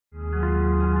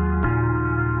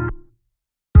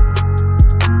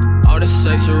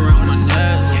sex around my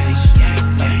neck.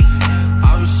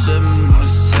 I'm sipping my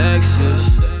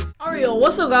sexes. Alright, yo,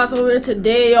 what's up guys, over here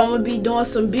today I'm gonna be doing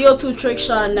some Bo2 trick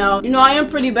shot. Now, you know, I am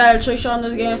pretty bad at trick shot in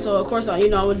this game, so of course, you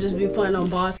know, I would just be playing on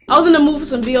boss. I was in the mood for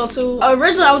some Bo2.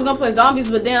 Originally I was gonna play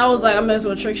zombies, but then I was like, I might as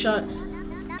well trick shot.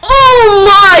 Oh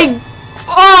my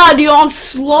god, yo, I'm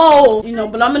slow. You know,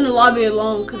 but I'm in the lobby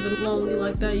alone because I'm lonely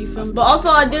like that, you feel me? But also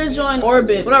I did join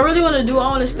Orbit. What I really want to do, I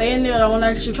want to stay in there and I want to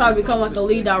actually try to become like a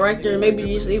lead director, maybe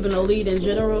just even a lead in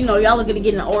general. You know, y'all are gonna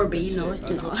get in the Orbit, you know.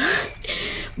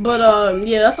 But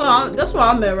yeah, that's where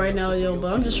I'm at right now, yo.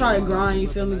 But I'm just trying to grind, you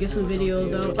feel me, get some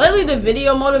videos out. Lately the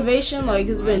video motivation, like,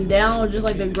 it's been down, or just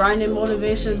like the grinding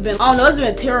motivation has been, I don't know, it's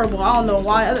been terrible. I don't know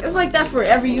why. It's like that for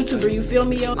every YouTuber, you feel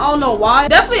me, yo? I don't know why.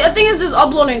 Definitely, I think it's just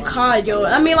uploading COD, yo.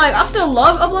 I mean, like, I still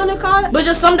love uploading COD, but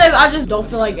just some days I just don't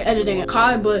feel like editing a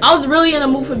COD. But I was really in the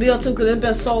mood for Bo2 because it's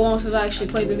been so long since I actually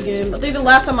played this game. I think the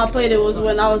last time I played it was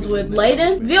when I was with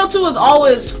LAIDEN. Bo2 was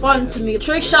always fun to me.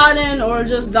 Trick shotting or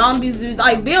just zombies,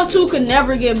 like, Bo2 could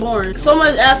never get boring. So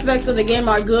much aspects of the game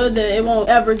are good that it won't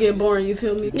ever get boring, you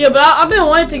feel me? Yeah, but I've been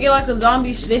wanting to get like a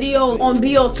zombie video on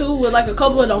Bo2 with like a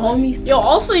couple of the homies. Yo,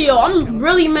 also, yo, I'm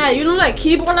really mad. You know that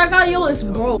keyboard I got, yo, it's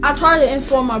broke. I tried to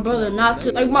inform my brother not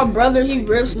to. Like, my brother, he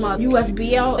rips my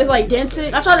USB out. It's like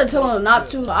dented. I tried to tell him not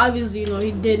to, but obviously, you know,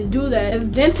 he didn't do that. It's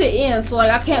dented in, so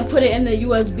like I can't put it in the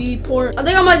USB port. I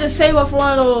think I might just save up for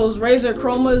one of those Razer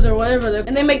Chromas or whatever,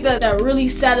 and they make that really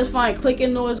satisfying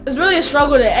clicking noise. It's really a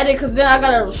struggle to edit because then I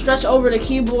gotta stretch over the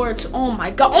keyboard to, oh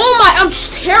my god, I'm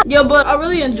just terrible. Yo, but I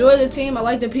really enjoy the team. I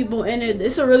like the people in it.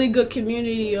 It's a really good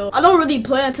community, yo. I don't really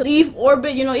plan to leave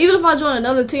Orbit, you know. Even if I join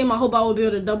another team, I hope I will be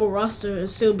able to double roster and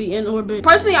still be in Orbit.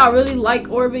 Personally, I really like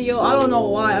Orbit, yo. I don't know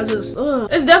why. I just,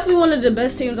 it's definitely one of the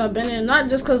best teams I've been in. Not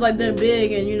just because like they're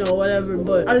big and, you know, whatever,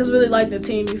 but I just really like the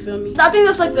team, you feel me? I think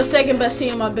that's like the second best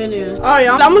team I've been in. Alright,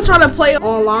 I'm gonna try to play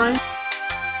online.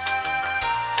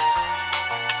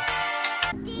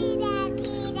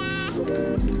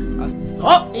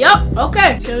 Oh, yep,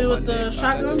 okay. Kill me with the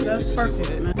shotgun. That's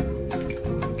perfect, man.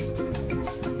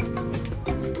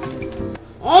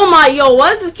 Oh my, yo,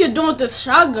 what is this kid doing with this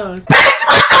shotgun? Bitch,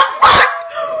 what the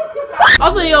fuck?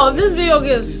 Also, yo, if this video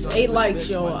gets 8 likes,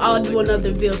 yo, I'll do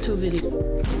another Bo2 video.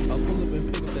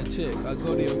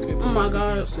 Oh my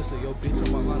god.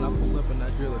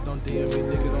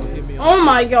 Oh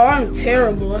my god, I'm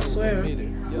terrible, I swear.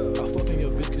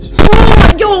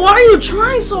 Yo, why are you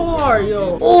trying so hard,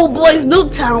 yo? Oh, boys,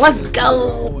 Nuketown, let's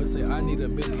go.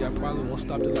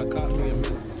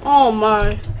 Oh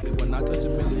my.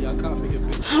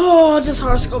 Oh, just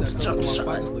hard scope the jump shot.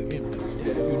 What?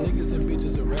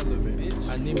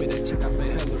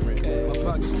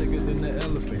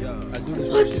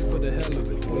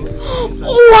 Oh,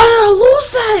 why did I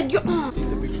lose that? Yo.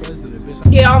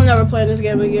 Yeah, I'm never playing this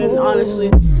game again,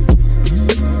 honestly.